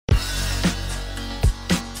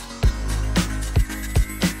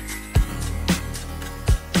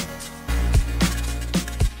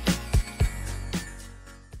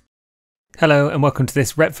Hello and welcome to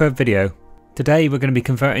this Retfurb video. Today we're going to be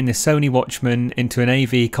converting the Sony Watchman into an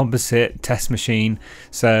AV composite test machine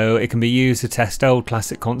so it can be used to test old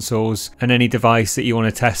classic consoles and any device that you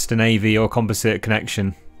want to test an AV or composite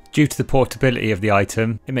connection. Due to the portability of the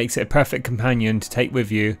item, it makes it a perfect companion to take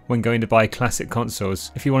with you when going to buy classic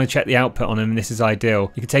consoles. If you want to check the output on them, this is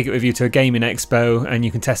ideal. You can take it with you to a gaming expo and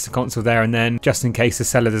you can test the console there and then, just in case the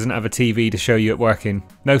seller doesn't have a TV to show you it working.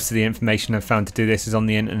 Most of the information I've found to do this is on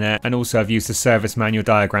the internet, and also I've used the service manual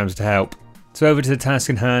diagrams to help. So over to the task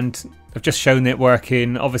in hand. I've just shown it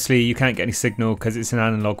working. Obviously you can't get any signal because it's an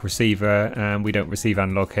analogue receiver and we don't receive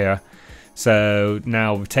analogue here. So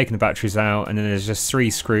now we've taken the batteries out and then there's just 3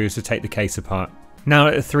 screws to take the case apart. Now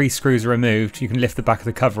that the 3 screws are removed, you can lift the back of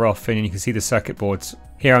the cover off and you can see the circuit boards.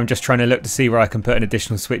 Here I'm just trying to look to see where I can put an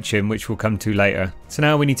additional switch in, which we'll come to later. So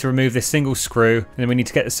now we need to remove this single screw and then we need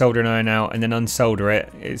to get the soldering iron out and then unsolder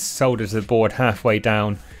it. It's soldered to the board halfway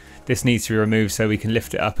down. This needs to be removed so we can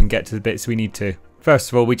lift it up and get to the bits we need to. First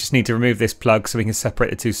of all, we just need to remove this plug so we can separate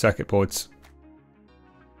the 2 circuit boards.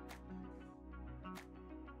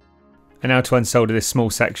 And now to unsolder this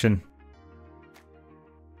small section.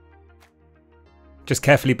 Just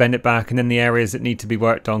carefully bend it back and then the areas that need to be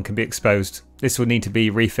worked on can be exposed. This will need to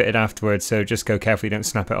be refitted afterwards, so just go carefully, don't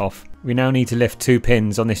snap it off. We now need to lift 2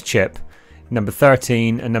 pins on this chip, number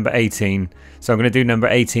 13 and number 18. So I'm going to do number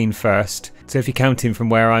 18 first. So if you're counting from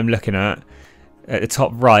where I'm looking at the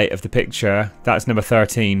top right of the picture, that's number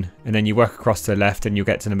 13, and then you work across to the left and you'll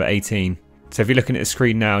get to number 18. So if you're looking at the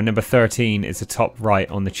screen now, number 13 is the top right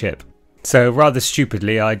on the chip. So rather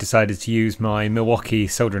stupidly I decided to use my Milwaukee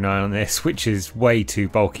soldering iron on this, which is way too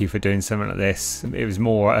bulky for doing something like this. It was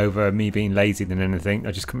more over me being lazy than anything.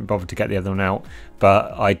 I just couldn't bother to get the other one out.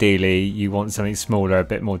 But ideally you want something smaller, a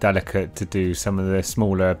bit more delicate to do some of the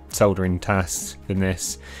smaller soldering tasks than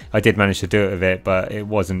this. I did manage to do it with it, but it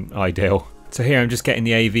wasn't ideal. So here I'm just getting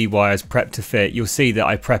the AV wires prepped to fit. You'll see that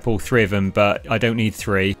I prep all 3 of them, but I don't need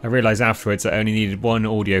 3. I realised afterwards I only needed 1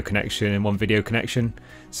 audio connection and 1 video connection.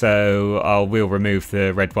 So I will remove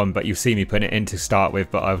the red one, but you'll see me putting it in to start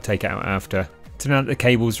with, but I'll take it out after. So now that the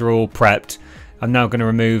cables are all prepped, I'm now going to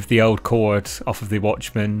remove the old cord off of the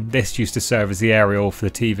Watchman. This used to serve as the aerial for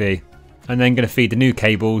the TV. I'm then going to feed the new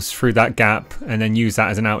cables through that gap and then use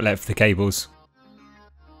that as an outlet for the cables.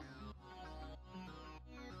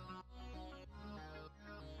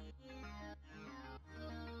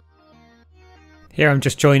 Here I'm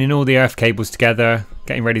just joining all the earth cables together,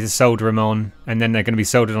 getting ready to solder them on, and then they're going to be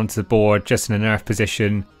soldered onto the board just in an earth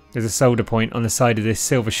position. There's a solder point on the side of this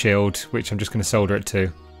silver shield, which I'm just going to solder it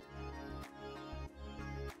to.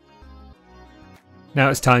 Now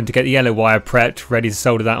it's time to get the yellow wire prepped, ready to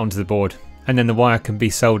solder that onto the board. And then the wire can be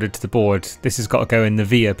soldered to the board. This has got to go in the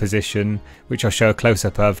via position, which I'll show a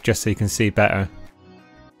close-up of just so you can see better.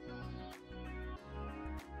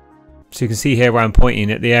 So you can see here where I'm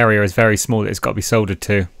pointing at, the area is very small that it's got to be soldered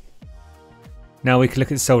to. Now we can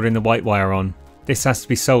look at soldering the white wire on. This has to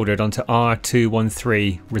be soldered onto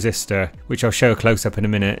R213 resistor, which I'll show a close-up in a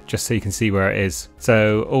minute just so you can see where it is.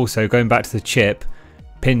 So also going back to the chip,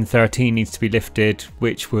 pin 13 needs to be lifted,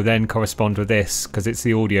 which will then correspond with this because it's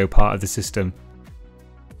the audio part of the system.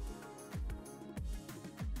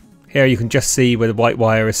 Here you can just see where the white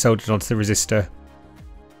wire is soldered onto the resistor.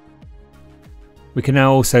 We can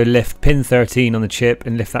now also lift pin 13 on the chip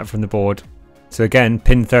and lift that from the board. So again,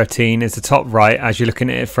 pin 13 is the top right as you're looking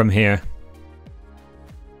at it from here.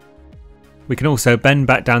 We can also bend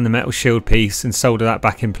back down the metal shield piece and solder that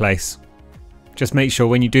back in place. Just make sure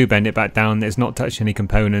when you do bend it back down that it's not touching any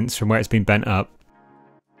components from where it's been bent up.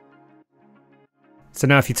 So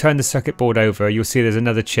now if you turn the circuit board over, you'll see there's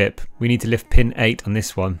another chip. We need to lift pin 8 on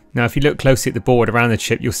this one. Now if you look closely at the board around the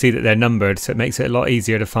chip, you'll see that they're numbered, so it makes it a lot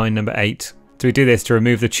easier to find number 8. So we do this to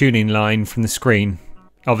remove the tuning line from the screen.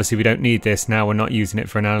 Obviously we don't need this now, we're not using it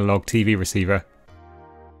for an analog TV receiver.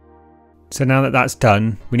 So now that that's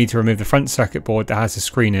done, we need to remove the front circuit board that has the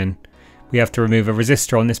screen in. We have to remove a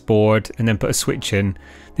resistor on this board and then put a switch in.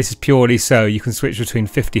 This is purely so you can switch between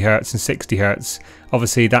 50Hz and 60Hz.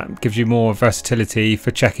 Obviously that gives you more versatility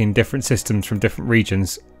for checking different systems from different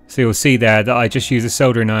regions. So you'll see there that I just used a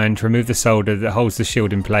soldering iron to remove the solder that holds the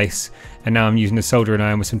shield in place, and now I'm using a soldering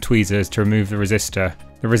iron with some tweezers to remove the resistor.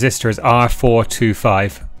 The resistor is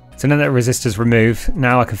R425. So now that the resistor is removed,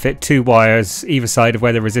 now I can fit 2 wires either side of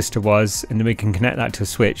where the resistor was, and then we can connect that to a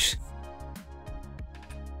switch.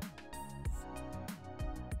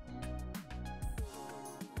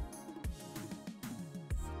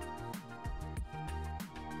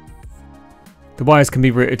 The wires can be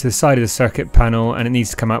routed to the side of the circuit panel and it needs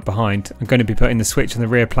to come out behind. I'm going to be putting the switch on the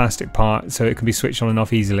rear plastic part so it can be switched on and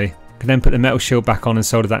off easily. I can then put the metal shield back on and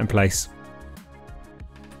solder that in place.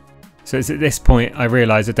 So it's at this point I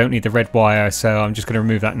realise I don't need the red wire, so I'm just going to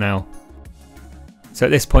remove that now. So at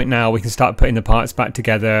this point now we can start putting the parts back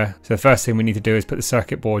together. So the first thing we need to do is put the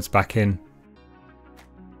circuit boards back in.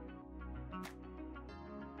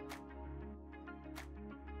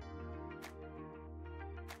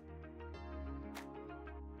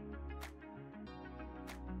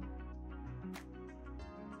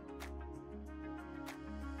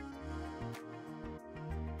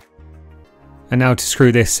 And now to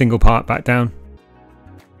screw this single part back down.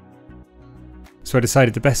 So I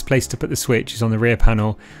decided the best place to put the switch is on the rear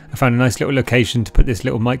panel. I found a nice little location to put this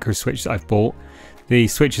little micro switch that I've bought. The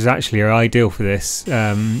switches actually are ideal for this.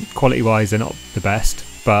 Quality wise they're not the best,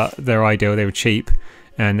 but they're ideal, they were cheap,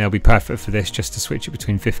 and they'll be perfect for this, just to switch it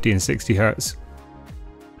between 50 and 60 Hertz.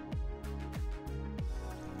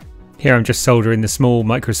 Here I'm just soldering the small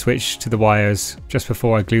micro switch to the wires just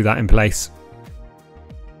before I glue that in place.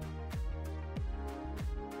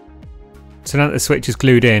 So now that the switch is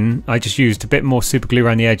glued in, I just used a bit more super glue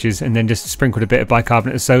around the edges and then just sprinkled a bit of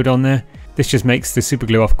bicarbonate of soda on there. This just makes the super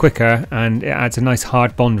glue off quicker and it adds a nice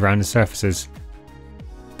hard bond around the surfaces.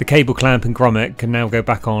 The cable clamp and grommet can now go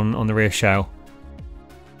back on the rear shell.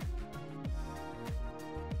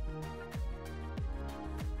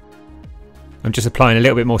 I'm just applying a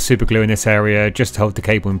little bit more super glue in this area just to hold the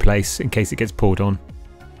cable in place in case it gets pulled on.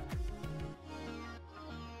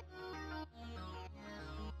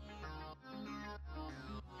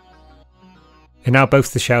 And now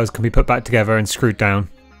both the shells can be put back together and screwed down.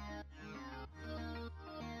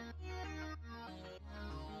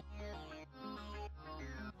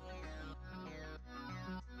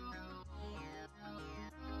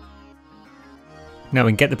 Now we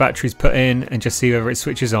can get the batteries put in and just see whether it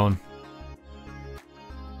switches on.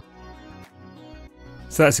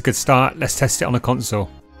 So that's a good start, let's test it on a console.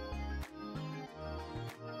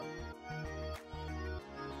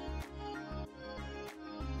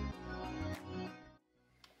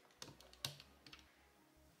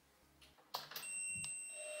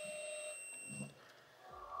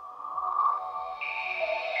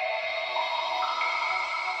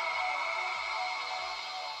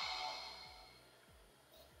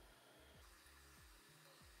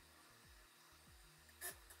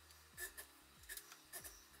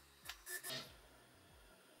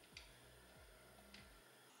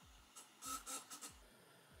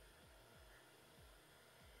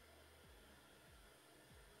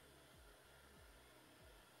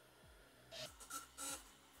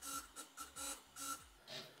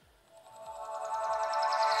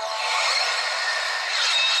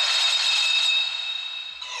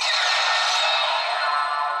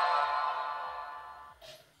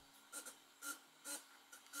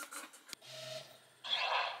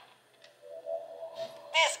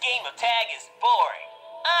 This game of tag is boring.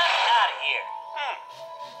 I'm out of here.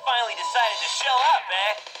 Finally decided to show up,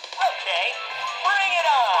 eh? Okay, bring it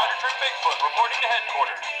on! Monitor Bigfoot reporting to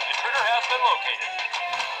headquarters. Intruder has been located.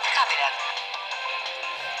 Copy that.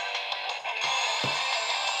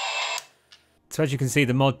 So as you can see,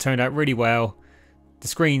 the mod turned out really well. The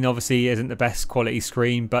screen obviously isn't the best quality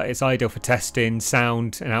screen, but it's ideal for testing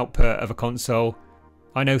sound and output of a console.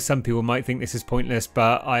 I know some people might think this is pointless,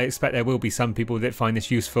 but I expect there will be some people that find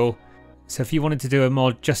this useful. So if you wanted to do a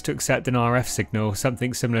mod just to accept an RF signal,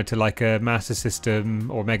 something similar to like a Master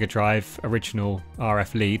System or Mega Drive original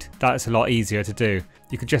RF lead, that's a lot easier to do.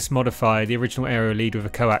 You could just modify the original aerial lead with a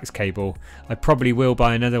coax cable. I probably will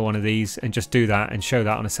buy another one of these and just do that and show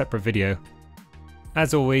that on a separate video.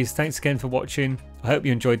 As always, thanks again for watching. I hope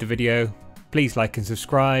you enjoyed the video. Please like and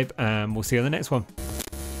subscribe, and we'll see you on the next one.